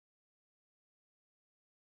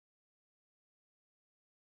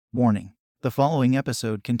Warning: the following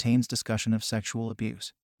episode contains discussion of sexual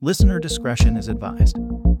abuse. Listener discretion is advised.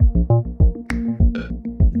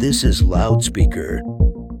 This is Loudspeaker.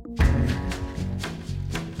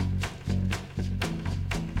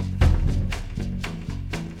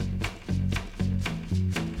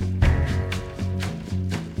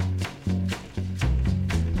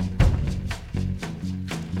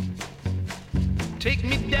 Take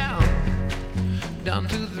me down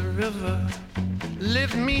to the river,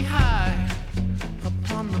 lift me high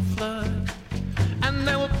upon the flood, and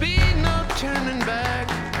there will be no turning back.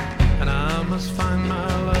 And I must find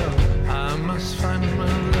my love, I must find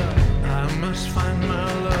my love, I must find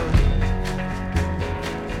my love.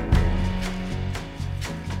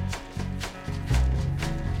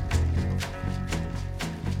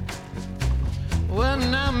 Well,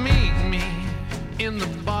 now meet me in the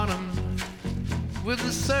bottom with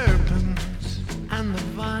the serpents and the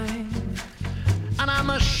vine, and I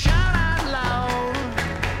must shout out loud,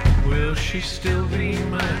 will she still be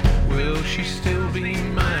mine? Will she still be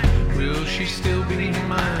mine? Will she still be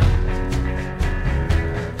mine?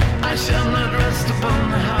 I shall not rest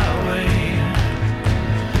upon the highway,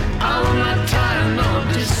 I will not tire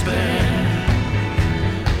nor despair.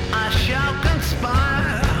 I shall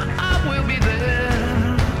conspire, I will be there.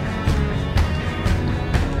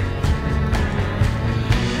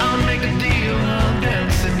 I'll make a deal, I'll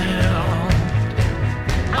dance in hell,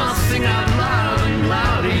 I'll sing out loud and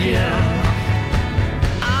louder yell.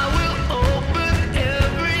 I will open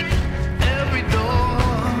every door.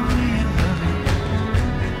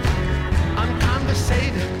 I'm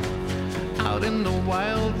conversating out in the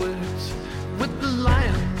wild woods with the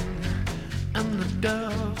lion and the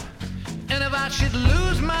dove. And if I should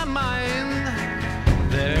lose my mind,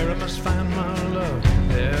 there I must find my love,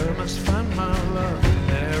 there I must find my love,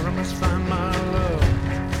 there I must find my love.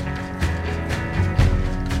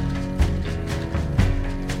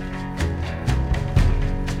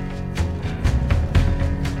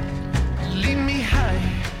 Lead me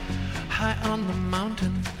high on the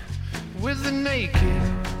mountain with the naked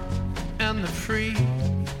and the free.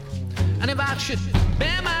 And if I should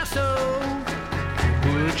bare my soul,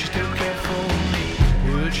 would you still care for me?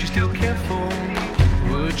 Would you still care for me?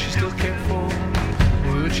 Would you still care for me?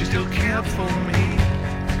 Would you still care for me?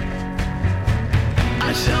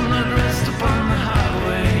 I shall not rest upon the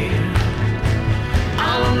highway,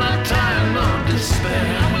 I will not tire nor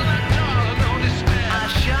despair. I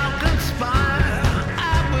shall conspire,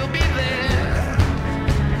 I will be there.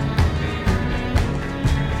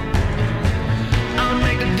 I'll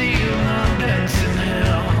make a deal, I'll dance in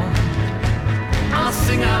hell, I'll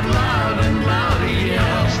sing out loud and louder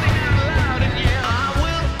yell. I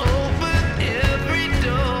will open every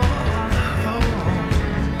door.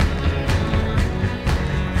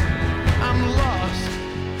 I'm lost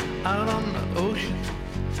out on the ocean,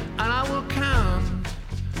 and I will count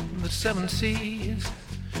the 7 seas.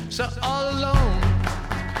 So all alone,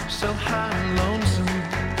 so high and lonesome.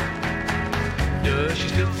 Does she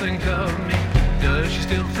still think of me? Does she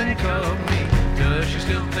still think of me? Does she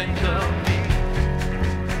still think of me?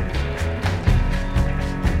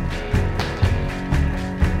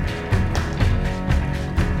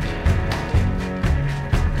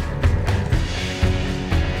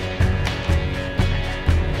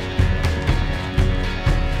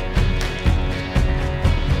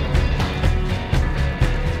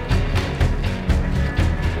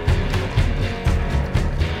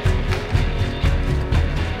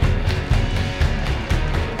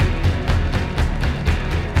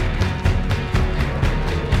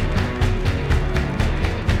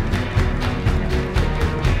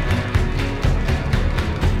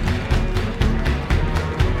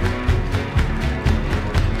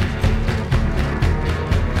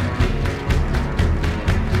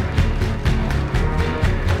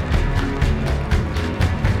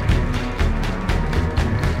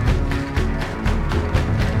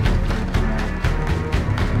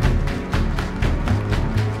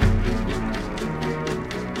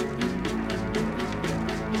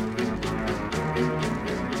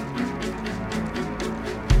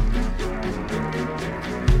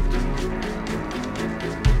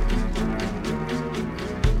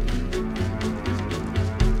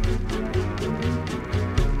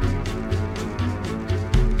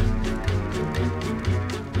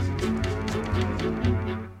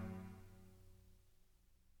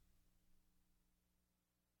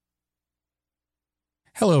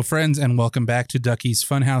 Hello, friends, and welcome back to Ducky's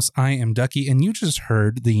Funhouse. I am Ducky, and you just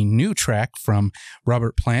heard the new track from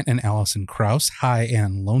Robert Plant and Alison Krauss, High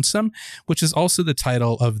and Lonesome, which is also the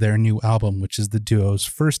title of their new album, which is the duo's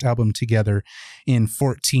first album together in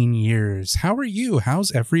 14 years. How are you?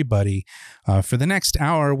 How's everybody? For the next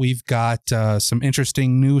hour, we've got some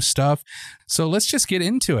interesting new stuff, so let's just get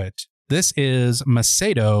into it. This is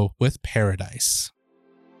Macedo with Paradise.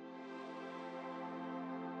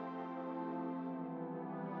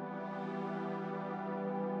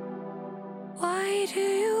 Why do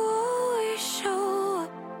you always show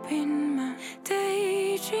up in my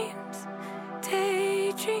daydreams,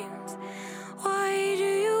 daydreams? Why do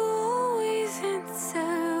you always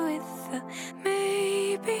answer with a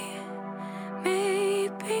maybe,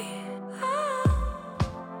 maybe? Oh,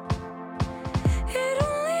 it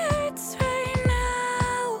only hurts right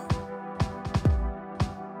now.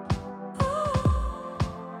 Oh,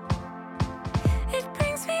 it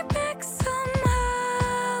brings me back somehow.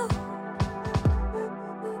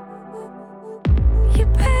 Your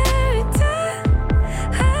paradise,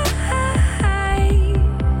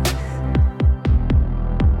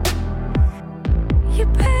 your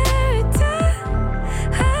paradise.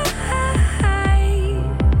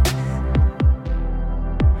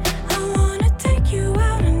 I wanna take you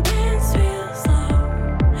out and dance real slow.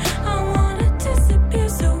 I wanna disappear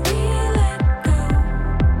so we let go.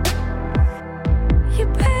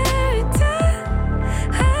 Your paradise.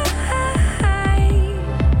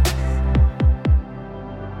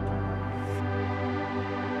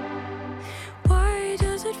 Why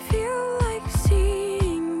does it feel like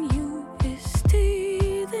seeing you is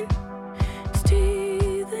stealing,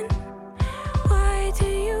 stealing? Why do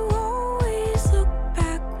you always look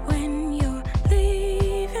back when you're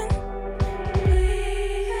leaving,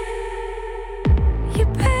 leaving? Your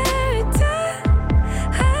paradise,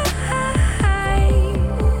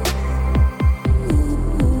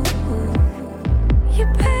 your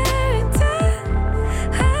paradise.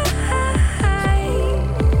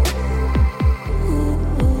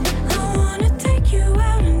 I wanna take you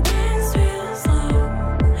out and dance real slow.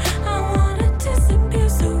 I wanna disappear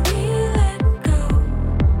so we let go.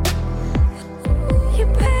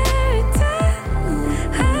 Your paradise.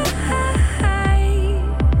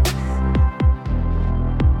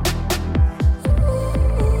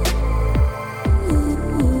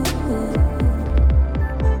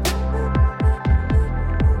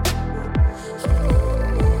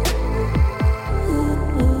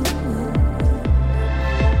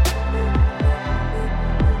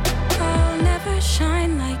 I'll never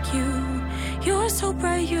shine like you. You're so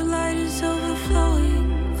bright, your light is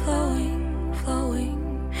overflowing, flowing,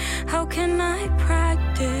 flowing. How can I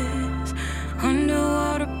practice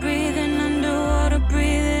underwater breathing, underwater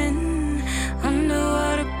breathing,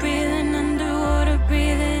 underwater breathing, underwater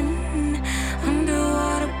breathing,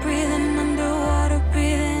 underwater breathing, underwater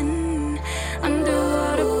breathing,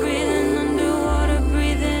 underwater breathing, underwater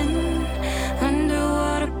breathing,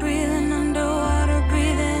 underwater breathing, underwater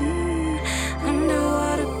breathing,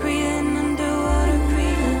 underwater breathing, underwater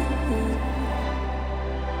breathing.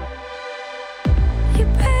 Your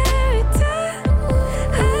paradise.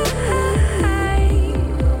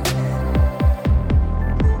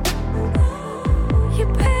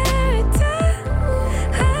 Your paradise.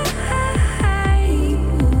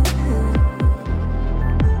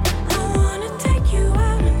 I wanna take you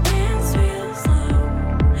out and dance real slow.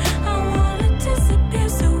 I wanna disappear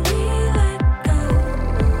so we let go.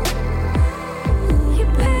 Your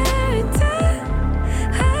paradise.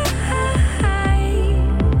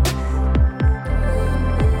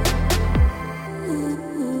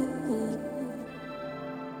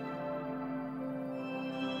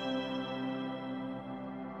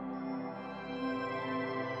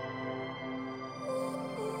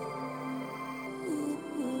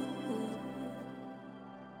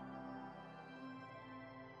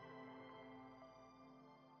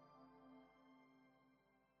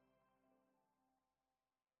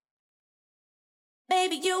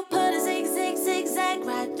 Baby, you put a zigzag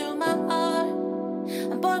right through my heart.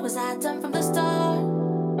 And boy, was I done from the start.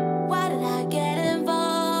 Why did I get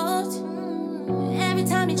involved? Every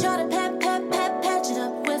time you try to patch it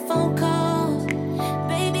up with phone calls.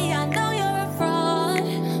 Baby, I know you're a fraud.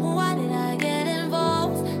 Why did I get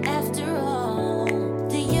involved after all?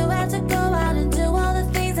 Do you have to go out and do all the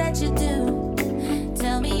things that you do?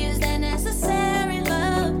 Tell me, is that necessary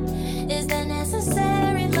love? Is that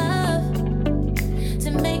necessary love? To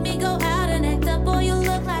make me go out and act up, boy, you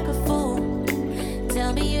look like a fool.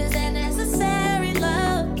 Tell me, is that necessary love?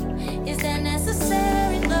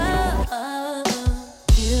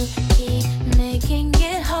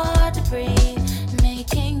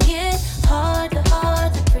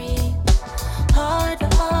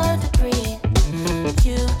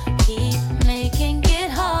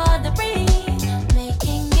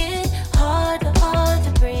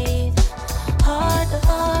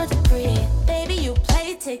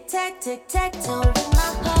 tic-tac-toe with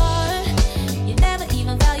my heart. You never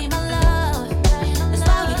even value my love. That's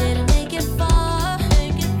why we didn't make it far.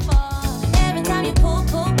 Every time you pull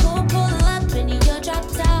up and you're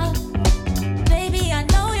dropped out. Baby, I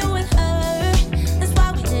know you're with her. That's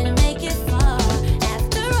why we didn't make it far.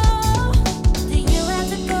 After all, do you have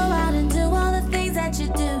to go out and do all the things that you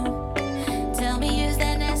do? Tell me, is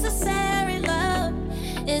that necessary, love?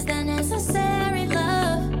 Is that necessary,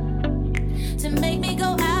 love? To make me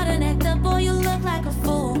go out and act up, boy, you look like a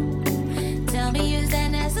fool. Tell me, is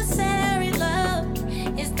that necessary, love?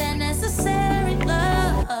 Is that necessary,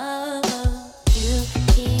 love? You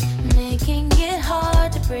keep making it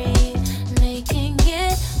hard to breathe, making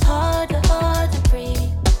it hard to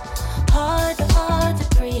breathe, hard to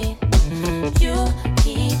breathe. You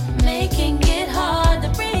keep making it hard to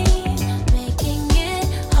breathe, making it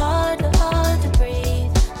hard to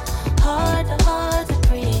breathe, hard to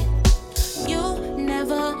breathe. You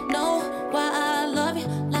never know why I love you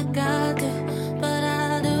like I do, but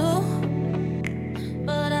I do,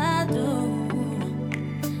 but I do.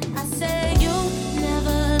 I say you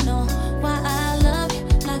never know why I love you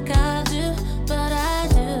like I do, but I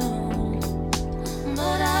do,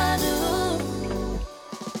 but I do.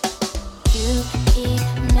 You keep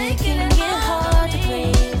making it hard to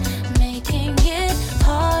breathe, making it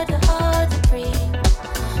hard to breathe,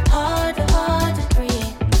 hard to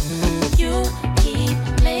breathe. You keep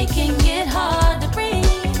making it hard to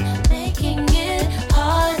breathe, making it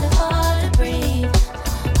hard to breathe,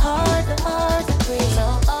 hard to breathe, so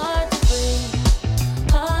hard to breathe,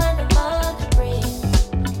 hard to breathe,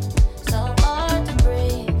 so hard to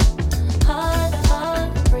breathe, hard to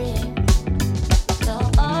breathe, so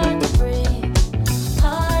hard to breathe,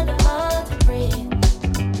 hard to breathe,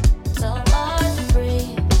 so hard to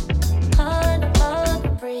breathe, hard to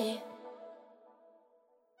breathe.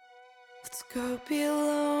 Let's go be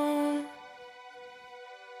alone,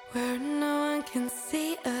 where no one can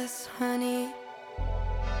see us, honey.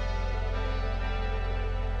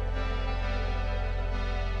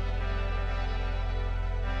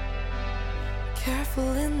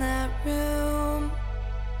 Careful in that room.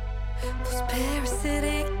 Those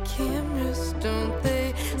parasitic cameras, don't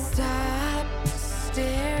they stop to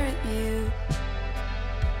stare at you?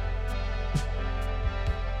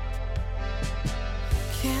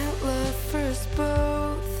 Can't love for us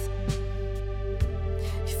both.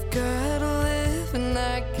 You've gotta live and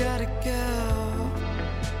I gotta go.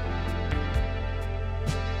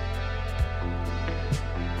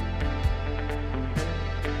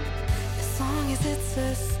 As long as it's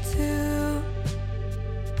us two.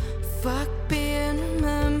 Fuck being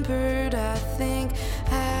remembered. I think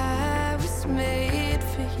I was made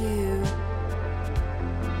for you.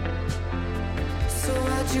 So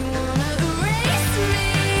why'd you wanna erase me?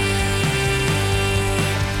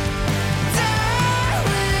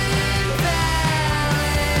 Darling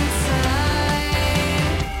Valentine,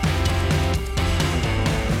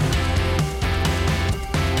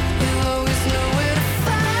 you'll always know where to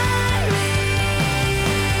find me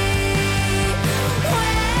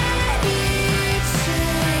when you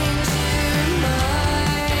change your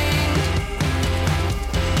mind.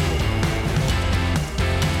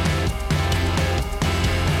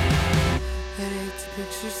 I'd hate to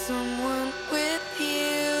picture someone with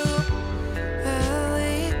you. I'll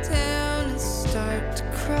lay down and start to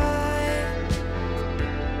cry.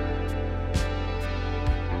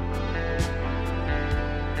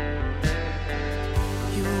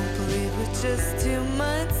 You won't believe what just 2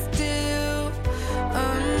 months do.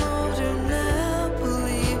 I'm older now,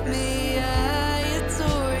 believe me, I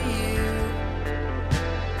adore you.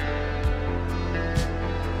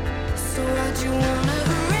 So why'd you wanna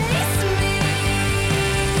erase me?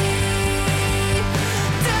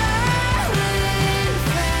 Darling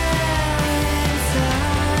Valentine,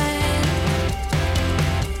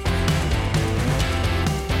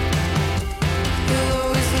 you'll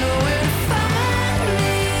always know where to find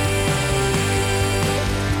me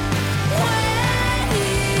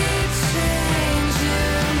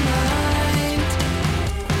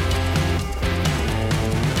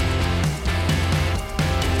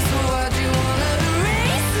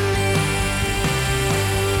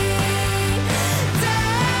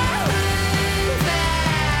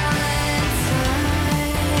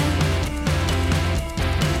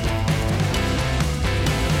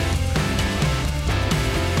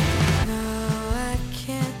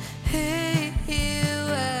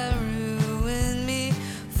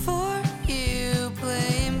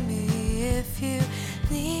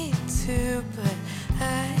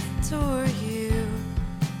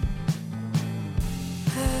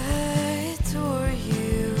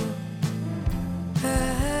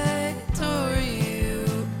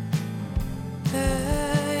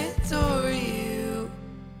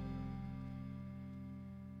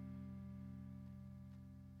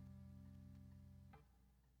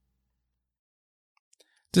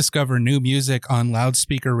Discover new music on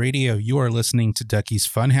Loudspeaker Radio. You are listening to Ducky's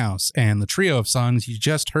Funhouse, and the trio of songs you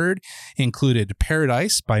just heard included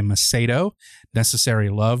Paradise by Macedo, Necessary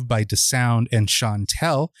Love by DeSound and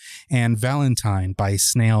Chantel, and Valentine by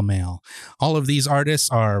Snail Mail. All of these artists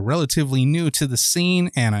are relatively new to the scene,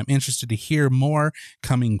 and I'm interested to hear more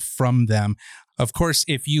coming from them. Of course,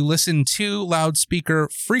 if you listen to Loudspeaker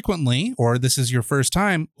frequently, or this is your first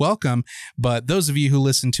time, welcome. But those of you who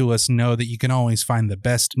listen to us know that you can always find the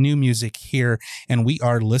best new music here, and we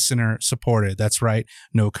are listener supported. That's right.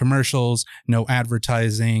 No commercials, no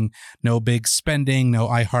advertising, no big spending, no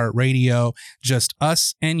iHeartRadio, just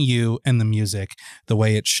us and you and the music the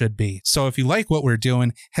way it should be. So if you like what we're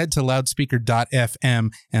doing, head to loudspeaker.fm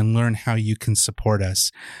and learn how you can support us.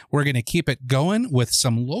 We're going to keep it going with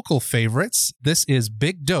some local favorites. This is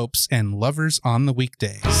Big Dopes and Lovers on the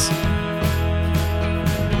Weekdays.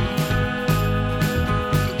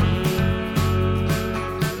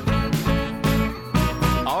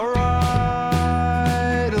 Our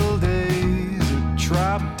idle days are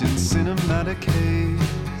trapped in cinematic haze.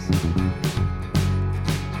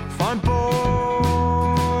 If I'm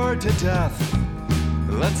bored to death,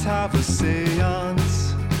 let's have a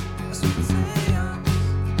seance.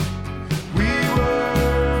 We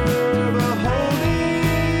were beholding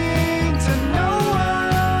to no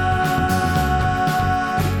one,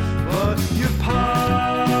 but your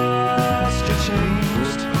posture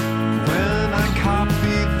changed when I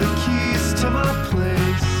copied the keys to my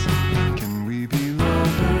place. Can we be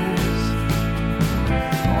lovers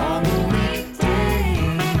on the weekdays?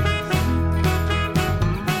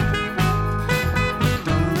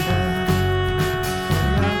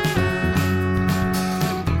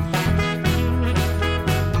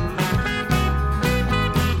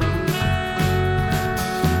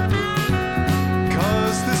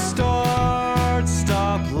 Cause the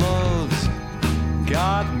start-stop loves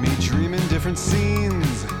got me dreaming different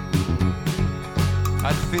scenes.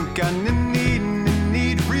 I think I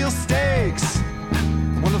need real stakes.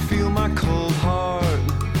 Wanna feel my cold heart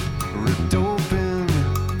ripped open.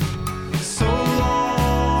 So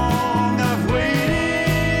long I've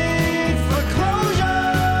waited for closure,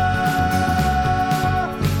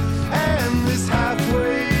 and this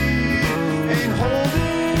halfway ain't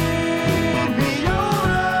holding me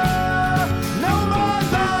over. No more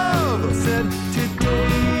love, said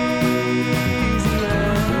today's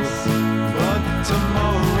less, but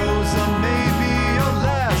tomorrow's a maybe or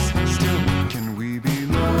less. Still, can we be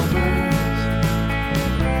lovers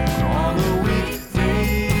on the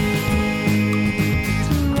weekdays?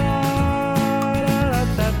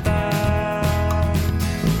 La-da-da-da.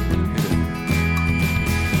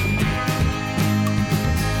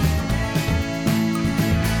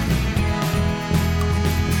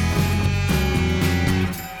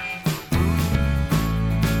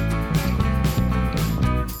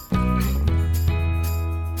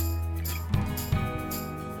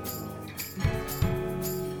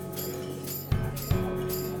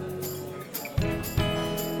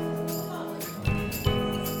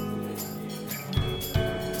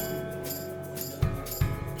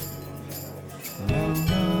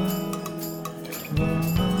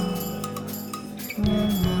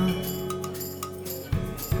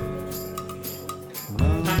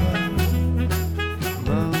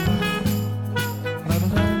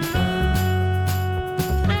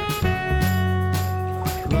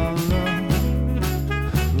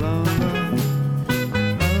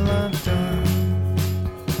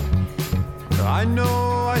 I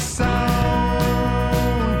know I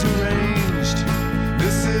sound deranged.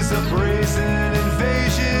 This is a brazen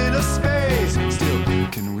invasion of space. Still,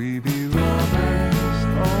 can we be lovers?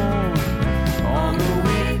 Oh, on the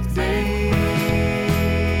weekdays.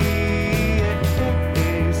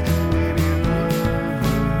 Can we be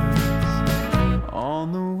lovers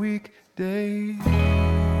on the weekdays?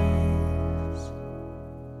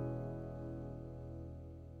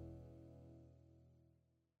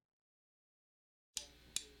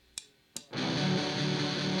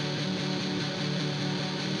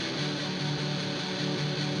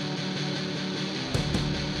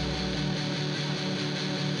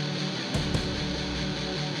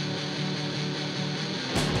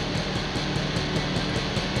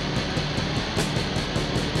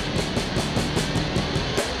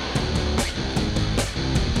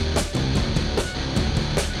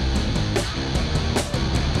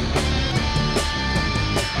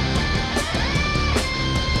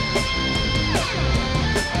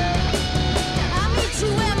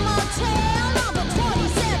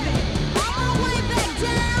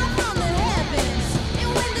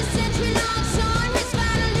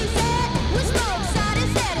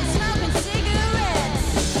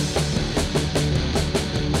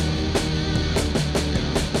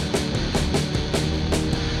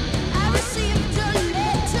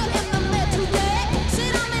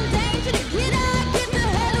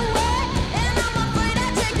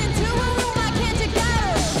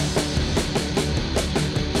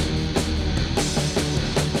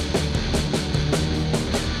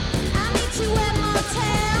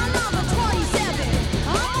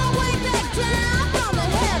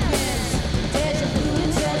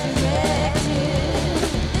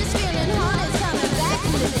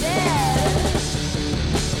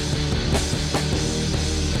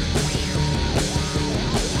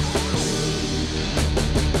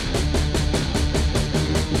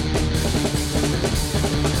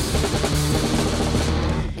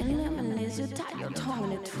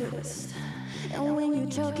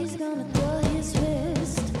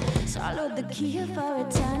 the key of our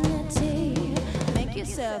eternity. Make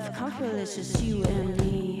yourself comfortable, it's just you and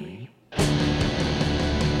me.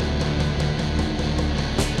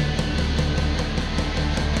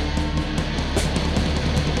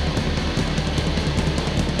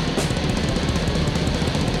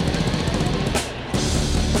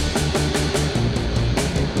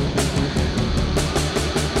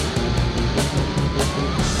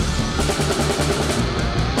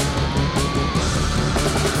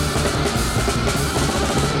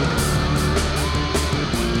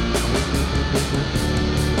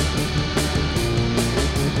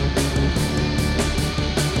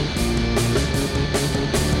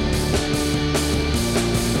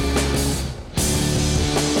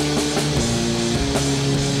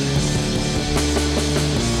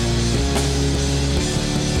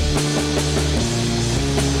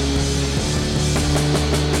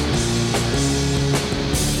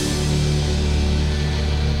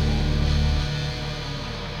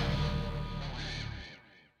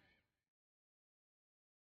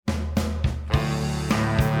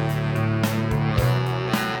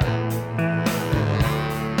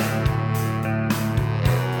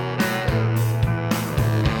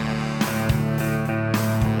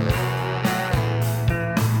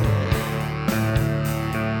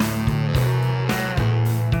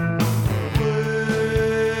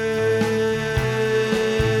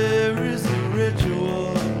 Where is the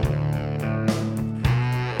ritual?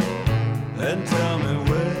 And tell me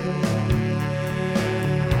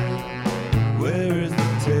where is the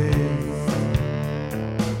taste?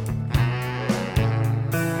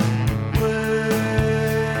 Where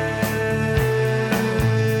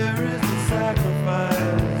is the sacrifice?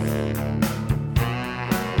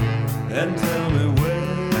 And tell me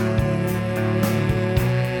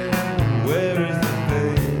where is the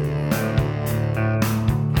faith?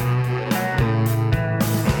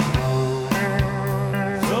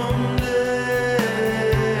 Someday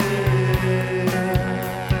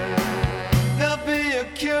there'll be a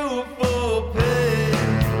cure for pain.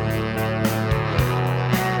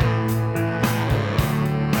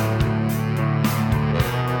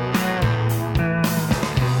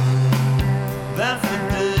 That's the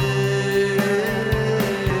day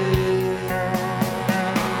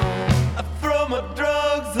I throw my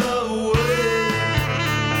drugs away.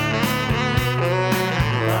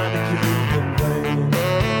 Find a cure for pain.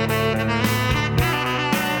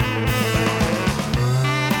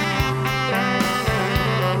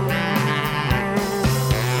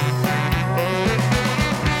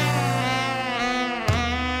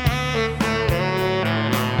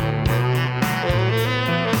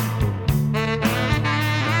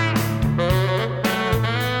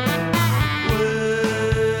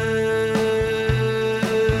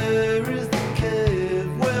 Where is the cave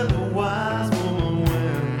where the wise woman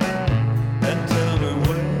went? And tell me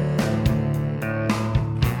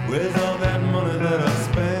where's all that money that I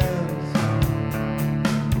spent?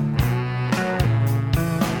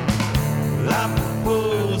 I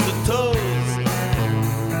propose a toast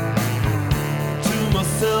to my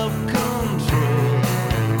self-control.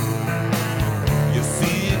 You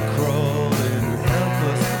see it crawling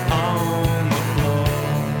helpless on the floor.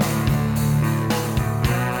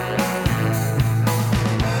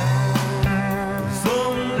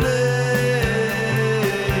 Someday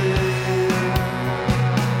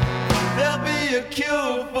there'll be a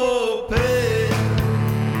cure for pain.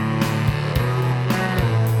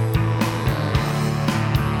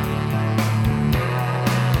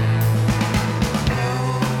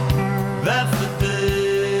 That's the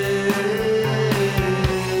day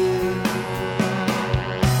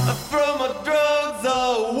I throw my drugs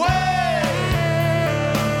away.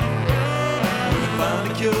 Will you find a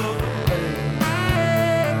cure for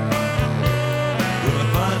pain? Will you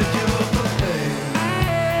find a cure for pain?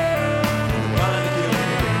 Find a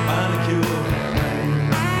cure for pain.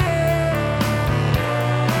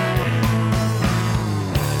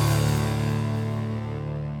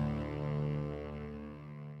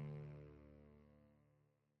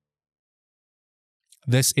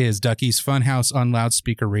 This is Ducky's Funhouse on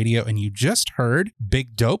Loudspeaker Radio, and you just heard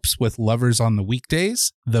Big Dopes with Lovers on the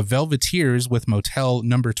Weekdays, The Velveteers with Motel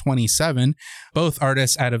Number 27, both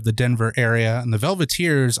artists out of the Denver area. And the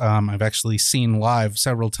Velveteers, I've actually seen live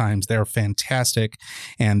several times. They're fantastic,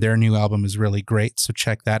 and their new album is really great, so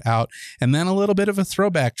check that out. And then a little bit of a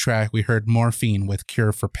throwback track. We heard Morphine with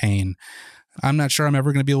Cure for Pain. I'm not sure I'm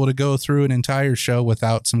ever going to be able to go through an entire show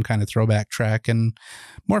without some kind of throwback track, and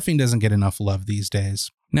Morphine doesn't get enough love these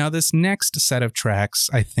days. Now, this next set of tracks,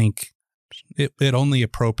 I think it only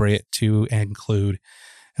appropriate to include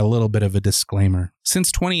a little bit of a disclaimer.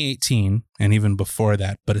 Since 2018, and even before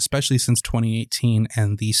that, but especially since 2018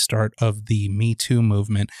 and the start of the Me Too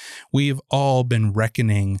movement, we've all been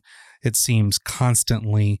reckoning, it seems,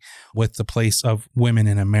 constantly with the place of women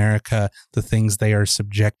in America, the things they are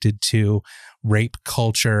subjected to, rape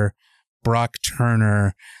culture, Brock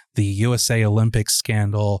Turner, the USA Olympics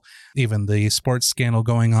scandal, even the sports scandal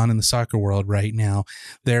going on in the soccer world right now.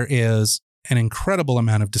 There is an incredible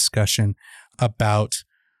amount of discussion about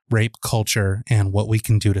rape culture and what we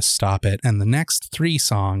can do to stop it. And the next 3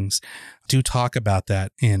 songs do talk about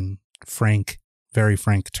that in frank, very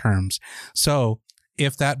frank terms. So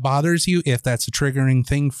if that bothers you, if that's a triggering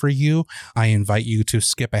thing for you, I invite you to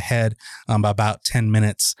skip ahead about 10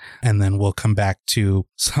 minutes, and then we'll come back to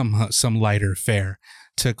some lighter fare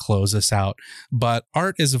to close us out. But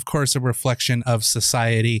art is, of course, a reflection of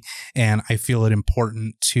society, and I feel it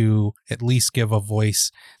important to at least give a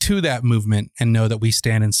voice to that movement and know that we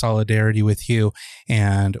stand in solidarity with you,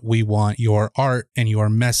 and we want your art and your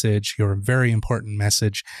message, your very important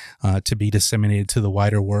message, to be disseminated to the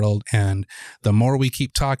wider world. And the more we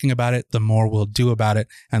keep talking about it, the more we'll do about it,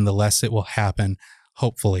 and the less it will happen.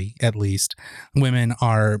 Hopefully, at least. Women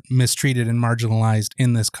are mistreated and marginalized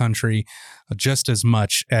in this country just as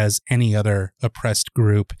much as any other oppressed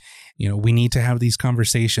group. You know, we need to have these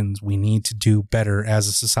conversations. We need to do better as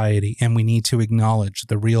a society, and we need to acknowledge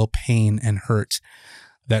the real pain and hurt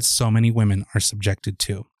that so many women are subjected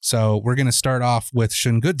to. So we're going to start off with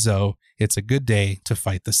Shungudzo. It's a good day to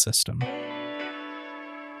fight the system.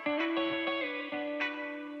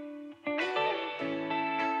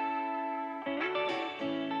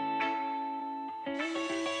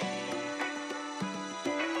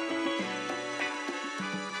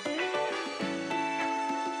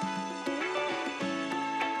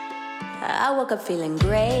 I woke up feeling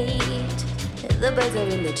great. The birds are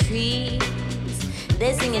in the trees.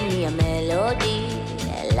 They're singing me a melody.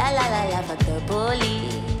 La la la la, fuck the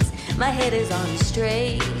police. My head is on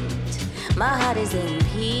straight. My heart is in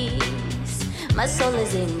peace. My soul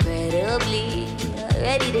is incredibly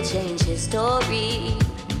ready to change history.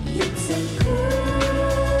 It's a good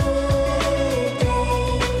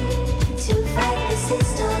day to fight the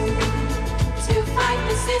system. To fight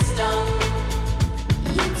the system.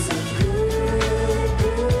 It's a good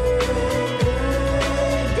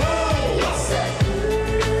day. It's a good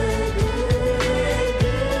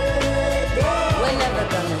day. We're never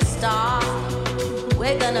gonna stop.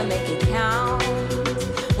 We're gonna make it count.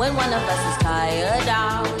 When one of us is tired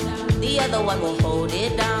out, the other one will hold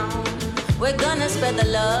it down. We're gonna spread the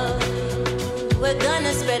love. We're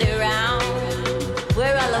gonna spread it around.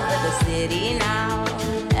 We're all over the city now,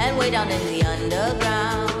 and way down in the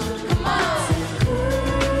underground. Come on.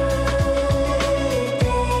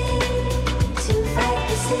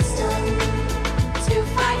 System, to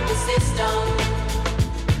fight the system.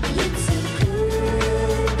 It's a good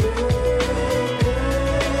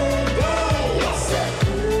day. It's a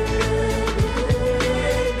good day. It's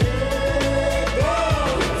a good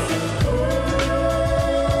day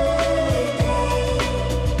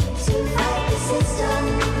to fight the system.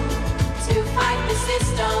 To fight the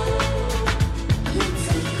system. It's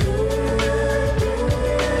a good day.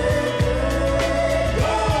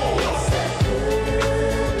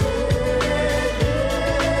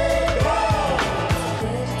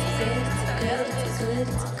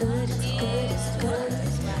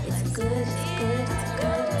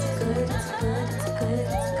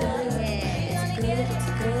 It's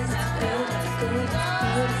a good, good, good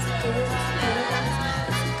day. It's a good,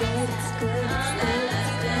 good, good day. It's a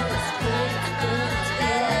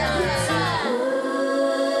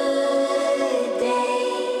good day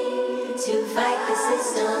to fight the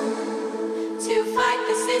system. To fight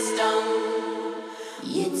the system.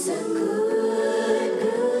 It's a good,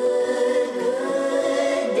 good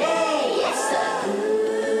day. It's a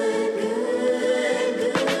good, good day.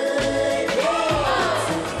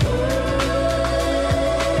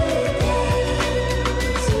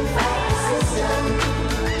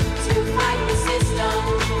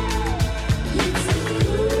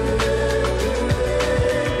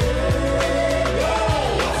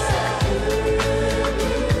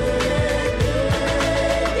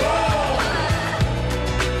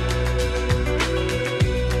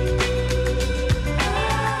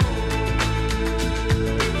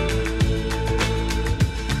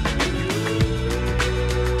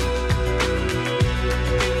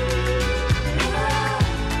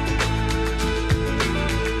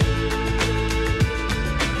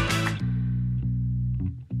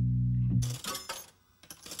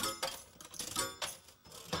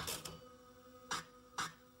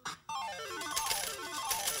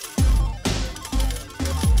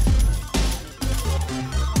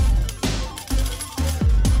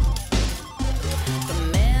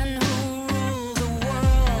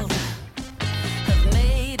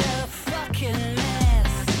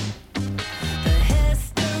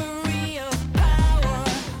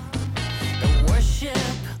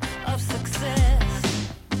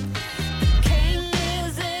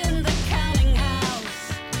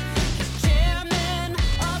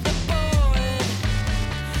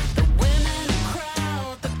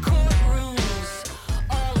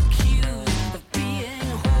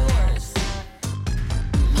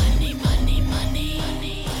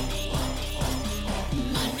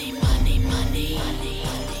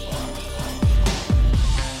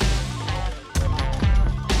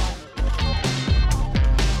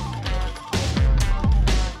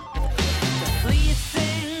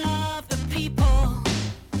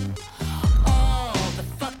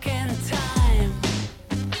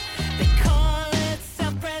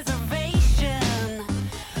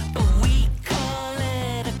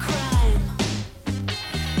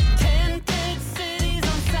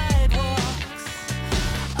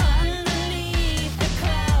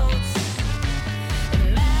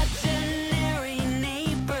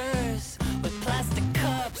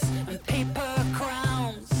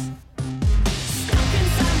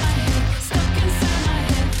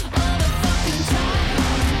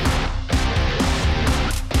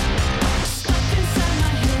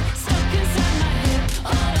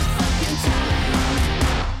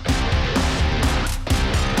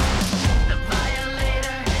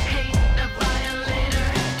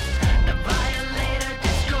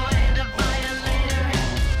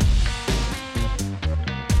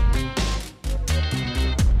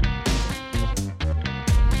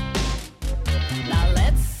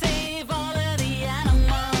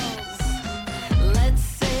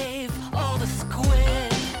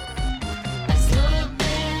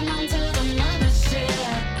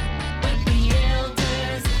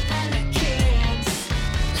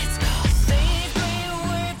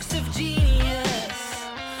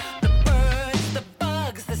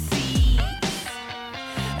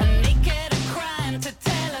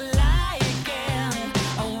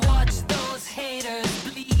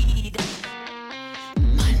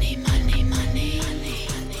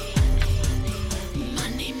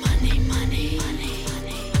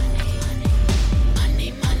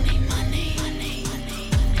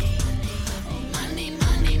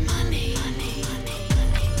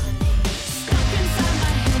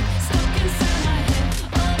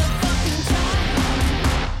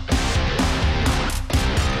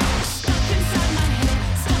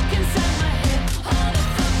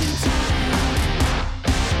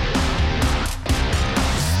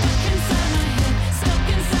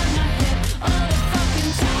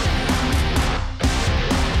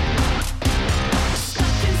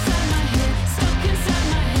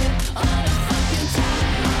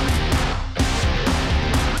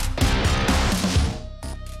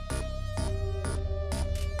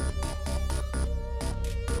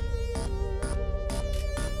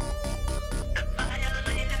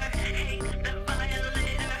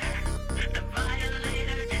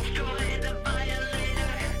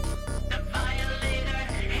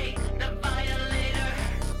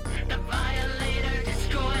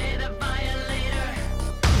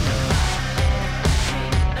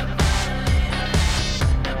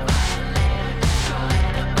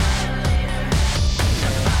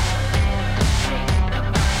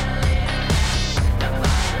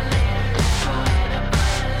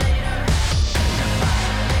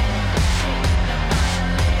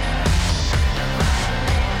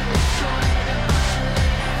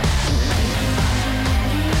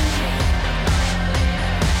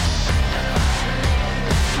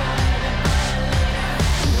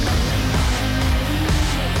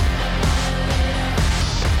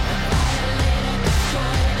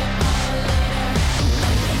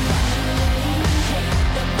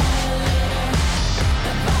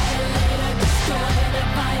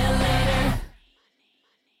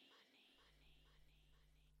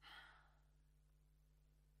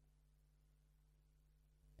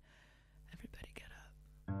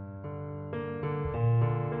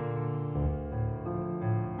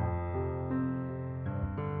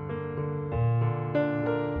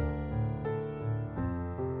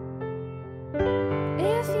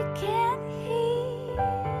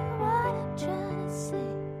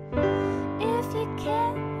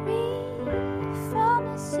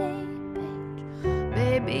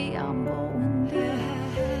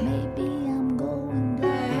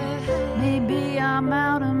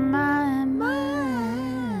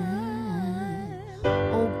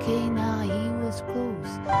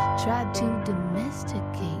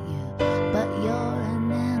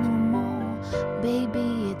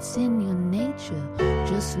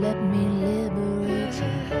 let me liberate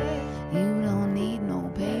you. You don't need no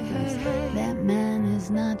papers. That man is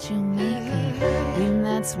not your maker. And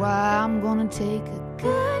that's why I'm gonna take a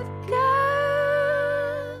good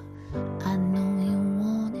girl. I know you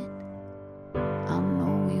want it. I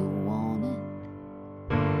know you want it.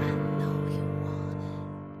 I know you want it.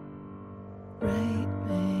 Rape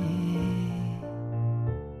me.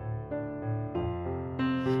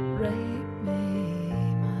 Rape me,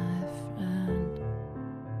 my friend.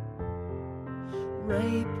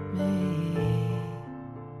 Rape me.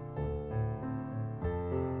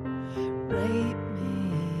 Rape me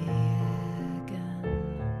again.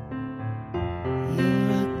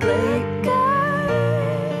 You're a great guy.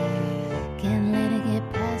 Can't let it get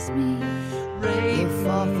past me. You're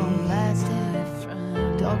far from plastic.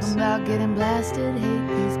 Talking about getting blasted. Hate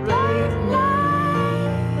these bright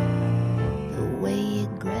lights. The way you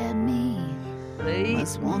grab me.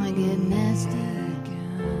 Must wanna get nasty.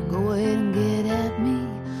 Go ahead and get at me.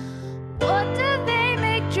 What do they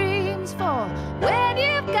make dreams for when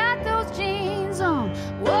you've got those jeans on?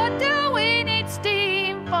 What do we need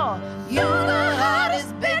steam for? You're the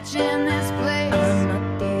hottest bitch in this place. I'm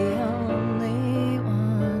not the only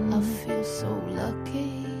one. I feel so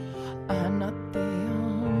lucky. I'm not the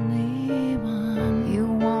only one. You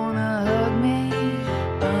wanna hug me?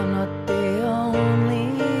 I'm not the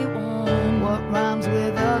only one. What rhymes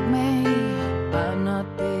with hug me? I'm not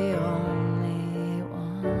the only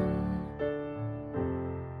one.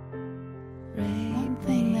 One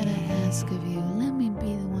thing that I ask of you, let me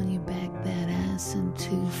be the one you back that ass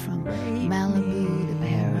into. From Malibu to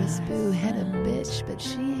Paris, boo, had a bitch, but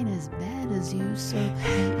she ain't as bad as you. So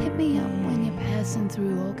hit me up when you're passing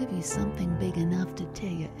through. I'll give you something big enough to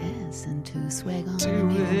tear your ass into. Swag on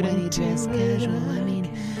him even when he dress casual. I mean,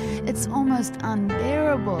 it's almost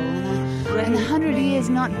unbearable. And in 100 years,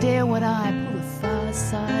 not dare would I pull the far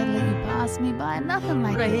aside, let you pass me by. Nothing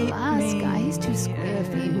like the last guy. He's too square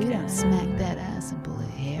for you. He don't smack that ass and pull her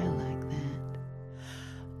hair like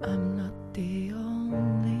that. I'm not the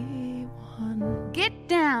only one. Get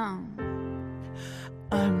down.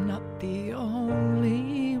 I'm not the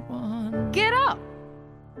only one. Get up.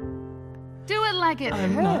 Do it like it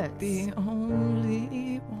hurts. I'm not the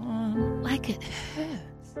only one. Like it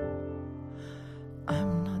hurts.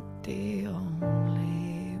 I'm not the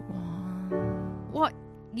only one. What?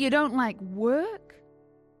 You don't like work?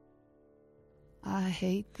 I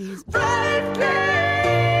hate these.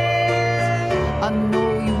 I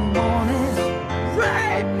know you want it.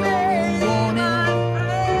 I know you want it.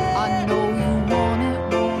 I know you want it.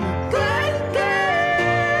 Want a good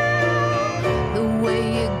girl. The way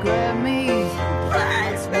you grab me.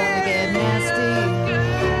 Just wanna get nasty.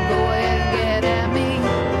 Go ahead and get at me.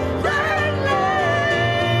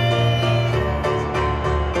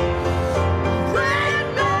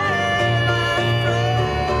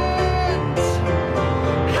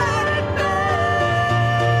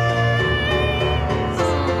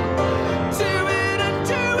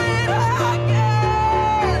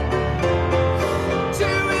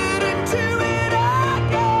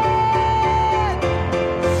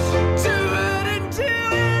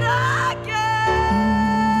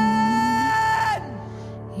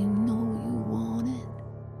 You know you want it.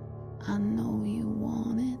 I know you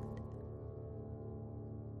want it.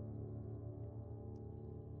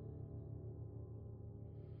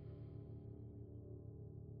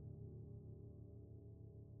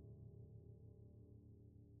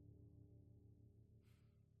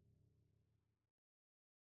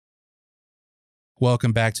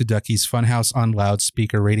 Welcome back to Ducky's Funhouse on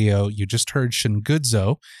Loudspeaker Radio. You just heard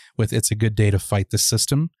Shingudzo with It's a Good Day to Fight the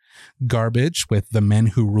System, Garbage with The Men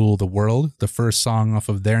Who Rule the World, the first song off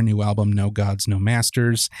of their new album No Gods, No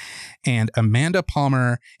Masters, and Amanda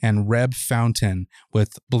Palmer and Reb Fountain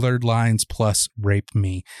with Blurred Lines plus Rape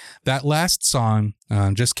Me. That last song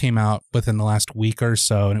just came out within the last week or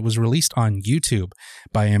so, and it was released on YouTube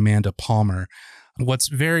by Amanda Palmer. What's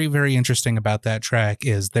very, very interesting about that track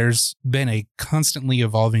is there's been a constantly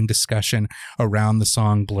evolving discussion around the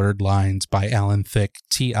song Blurred Lines by Alan Thicke,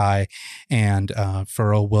 T.I., and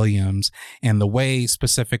Pharrell Williams, and the way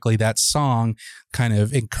specifically that song kind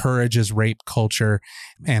of encourages rape culture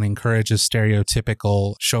and encourages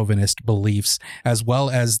stereotypical chauvinist beliefs, as well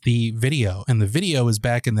as the video. And the video is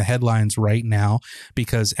back in the headlines right now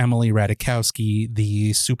because Emily Ratajkowski,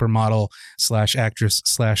 the supermodel / actress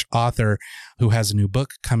 / author who has a new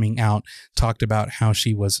book coming out, talked about how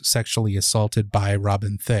she was sexually assaulted by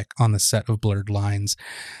Robin Thicke on the set of Blurred Lines,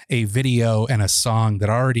 a video and a song that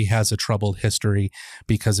already has a troubled history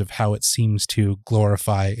because of how it seems to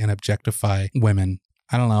glorify and objectify women.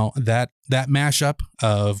 I don't know, that mashup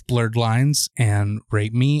of Blurred Lines and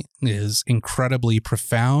Rape Me is incredibly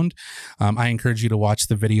profound. I encourage you to watch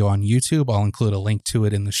the video on YouTube. I'll include a link to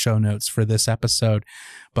it in the show notes for this episode,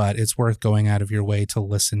 but it's worth going out of your way to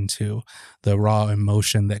listen to. The raw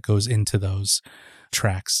emotion that goes into those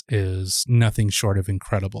tracks is nothing short of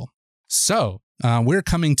incredible. So, we're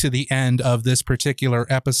coming to the end of this particular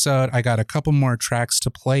episode. I got a couple more tracks to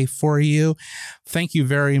play for you. Thank you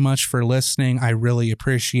very much for listening. I really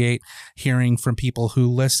appreciate hearing from people who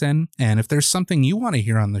listen. And if there's something you want to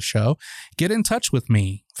hear on the show, get in touch with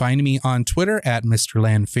me. Find me on Twitter at Mr.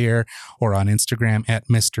 Lanfear or on Instagram at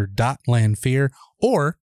Mr.Lanfear,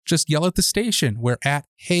 or just yell at the station. We're at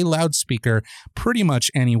Hey Loudspeaker pretty much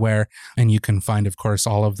anywhere. And you can find, of course,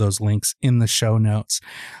 all of those links in the show notes.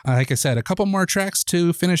 Like I said, a couple more tracks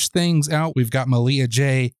to finish things out. We've got Malia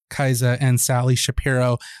J, Kaisa, and Sally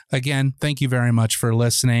Shapiro. Again, thank you very much for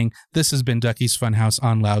listening. This has been Ducky's Funhouse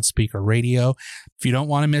on Loudspeaker Radio. If you don't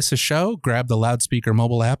want to miss a show, grab the Loudspeaker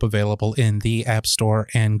mobile app available in the App Store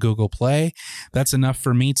and Google Play. That's enough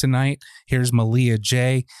for me tonight. Here's Malia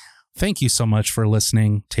J. Thank you so much for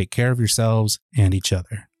listening. Take care of yourselves and each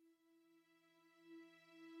other.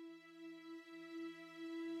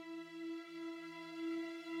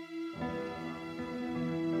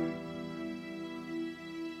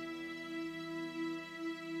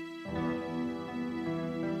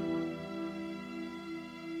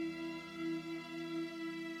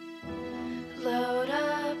 Load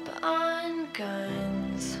up on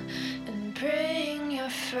guns and bring your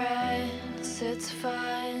friends. It's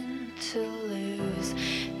fun to lose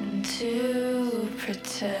and to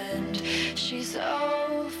pretend she's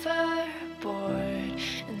overboard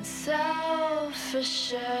and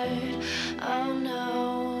self-assured. Oh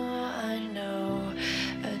no, I know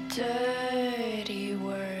a dirty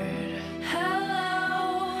word.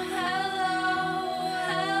 Hello, hello,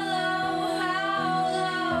 hello,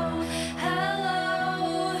 hello,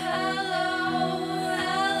 hello,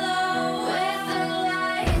 hello. With the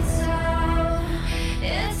lights out,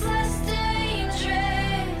 it's less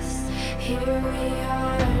dangerous. Here we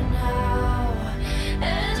are now,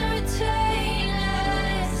 entertain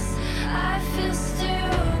us. I feel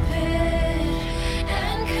stupid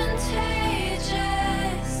and contagious.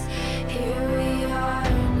 Here we are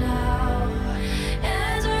now,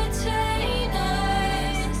 entertain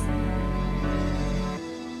us.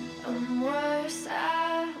 I'm worse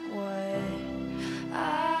at what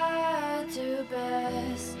I do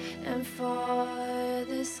best, and for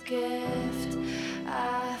this gift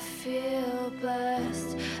I feel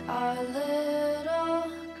blessed. Our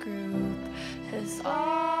little group has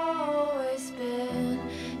always been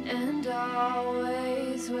and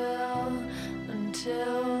always will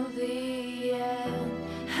until the end.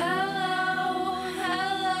 Hello,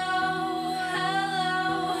 hello,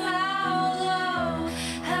 hello, hello,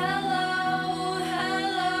 hello,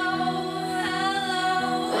 hello.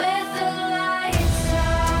 With the lights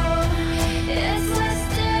out, it's less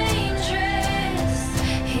dangerous.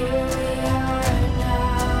 Here we are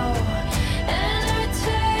now,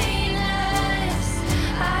 entertain us.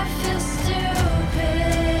 I feel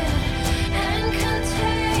stupid and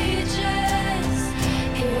contagious.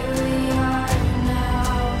 Here we are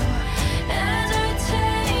now,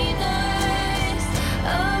 entertain us.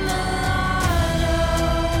 A mulatto,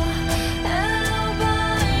 an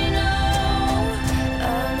albino,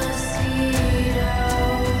 a mosquito,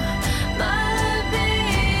 my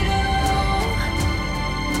libido.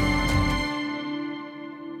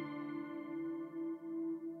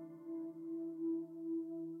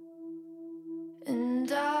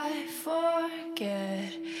 And I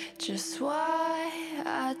forget just why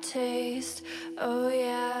I taste. Oh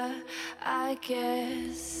yeah, I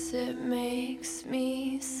guess it makes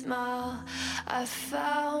me smile. I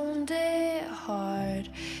found it hard,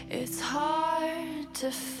 it's hard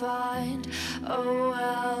to find. Oh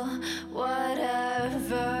well,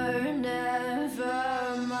 whatever,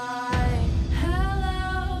 never mind.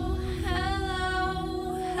 Hello,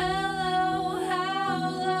 hello, hello,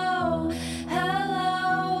 hello,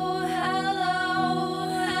 hello, hello.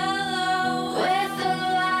 With the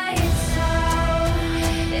lights out,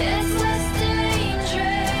 it's less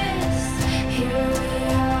dangerous. Here we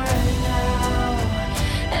are now,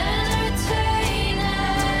 entertain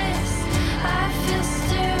us. I feel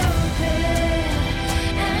stupid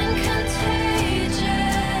and contagious.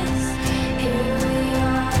 Here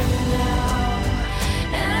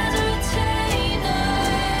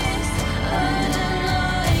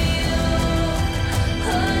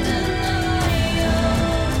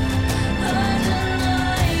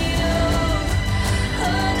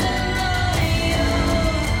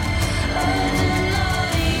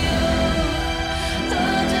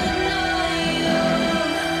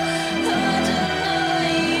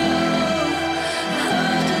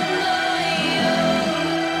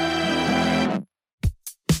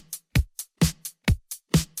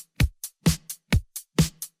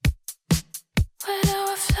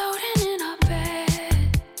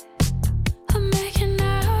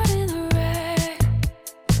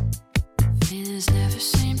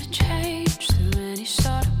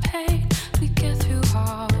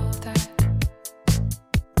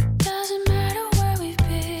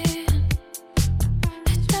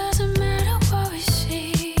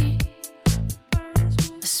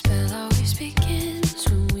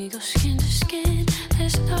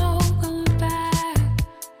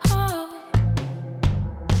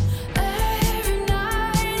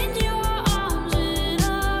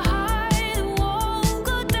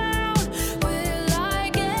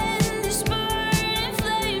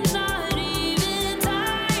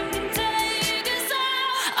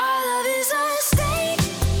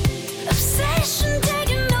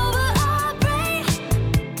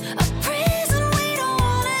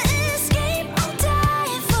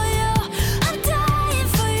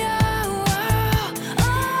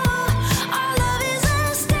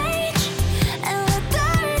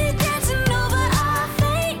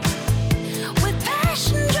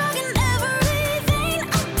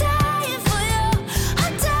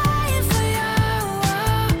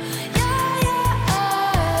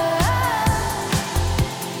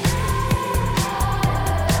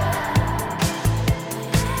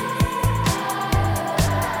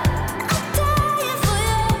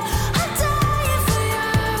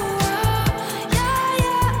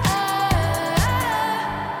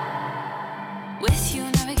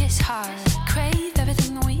this hard. Crave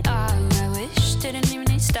everything that we are. I wish didn't even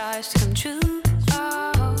need stars to come true.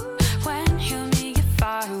 Oh, when you and me get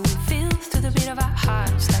far, we feel through the beat of our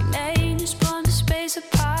hearts like lanes blown to space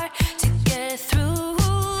apart to get through.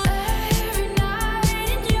 Every night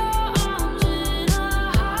in your arms in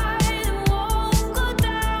a high that won't go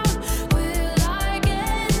down. We're like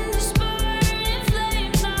endless burning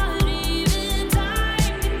flames, not even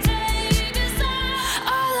time can take us out.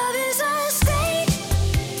 Our love is a state,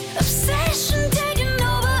 obsession taking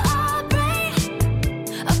over our brain,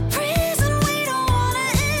 a prison we don't wanna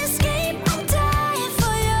escape. I'm dying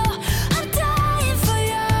for you, I'm dying for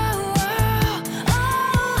you.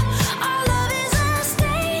 Oh, our love is a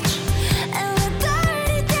stage, and we're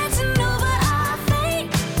dirty dancing over our fate,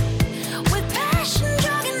 with passion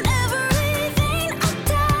drugging everything. I'm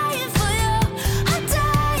dying for you, I'm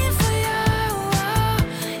dying for you.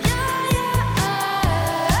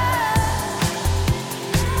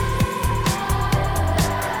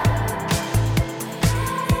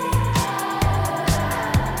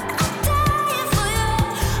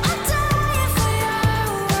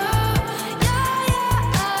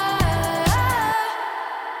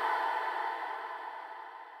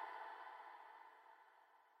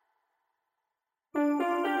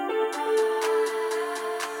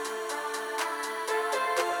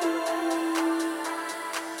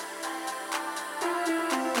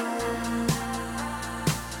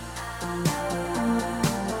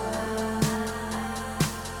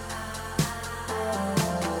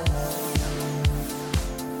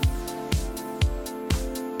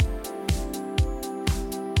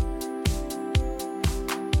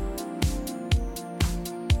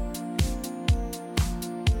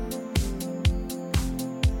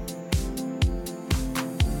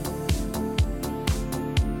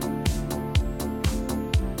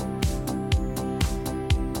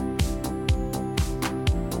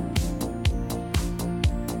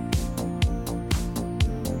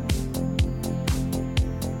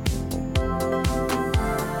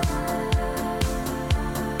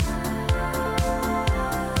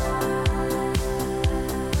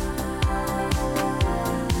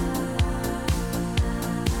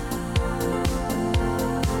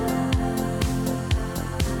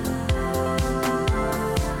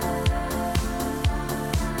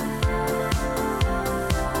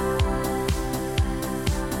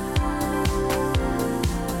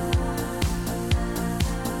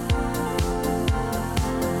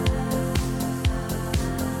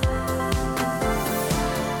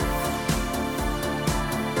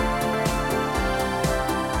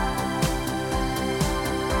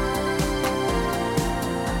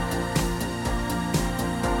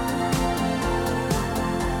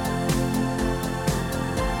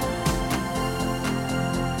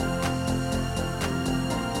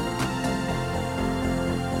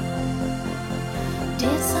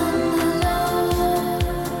 It's on the low.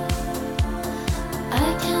 I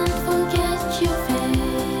can't forget your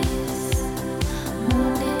face.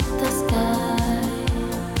 Moonlit the sky.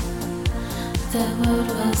 The world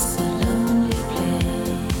was a lonely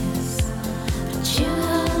place, but you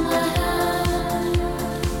held my hand.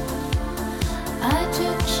 I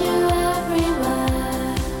took you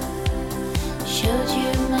everywhere. Showed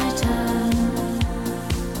you my town.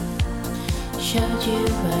 Showed you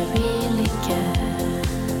I really care.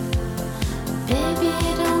 Baby,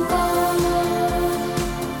 don't go.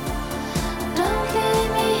 Don't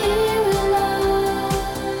leave me here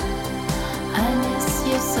alone. I miss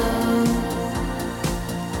you so.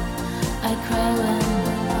 I cry when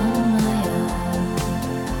I'm on my own.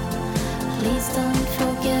 Please don't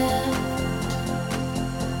forget.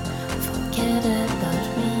 Forget about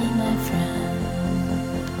me, my friend.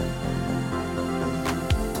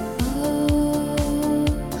 Oh,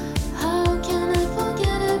 how can I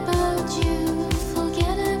forget about you?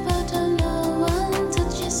 Forget about how no one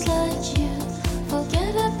touches like you.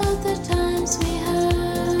 Forget about the times we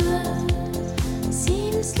had.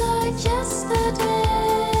 Seems like yesterday.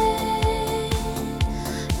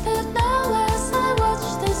 But now as I watch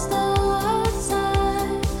the snow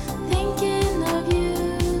outside, thinking of you,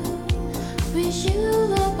 wish you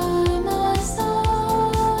were by my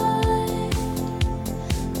side.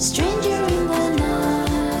 Stranger in the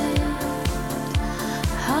night,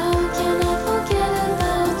 how can I forget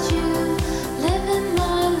about you? Living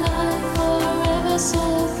my life forever so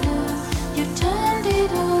blue. You turned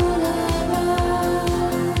it all around.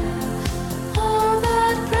 All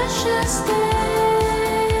that precious day.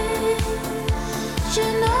 You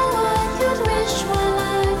know I could wish my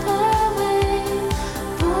life away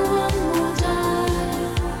for one more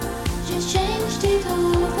time. You changed it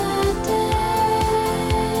all that day.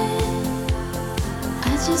 I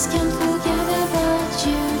just just can't forget about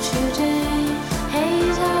you today.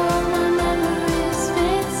 Hate how all my memories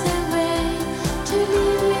fades away. To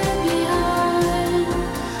leave you behind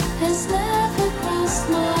has never crossed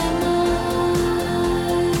my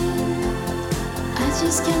mind. I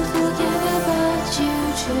just can't forget about you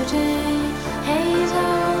today. Hate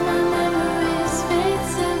how all my memories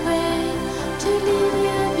fades away. To leave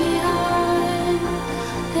you behind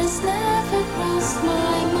has never crossed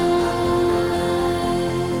my mind.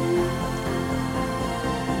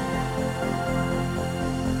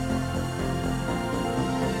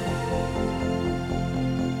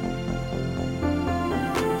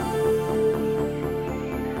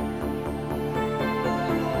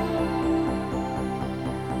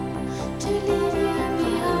 To leave you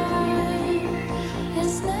behind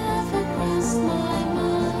has never crossed my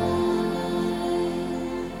mind.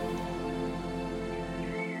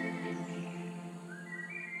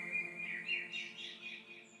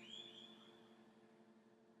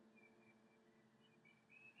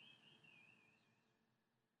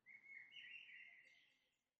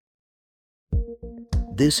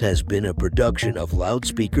 This has been a production of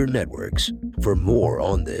Loudspeaker Networks. For more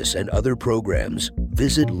on this and other programs,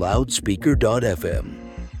 visit loudspeaker.fm.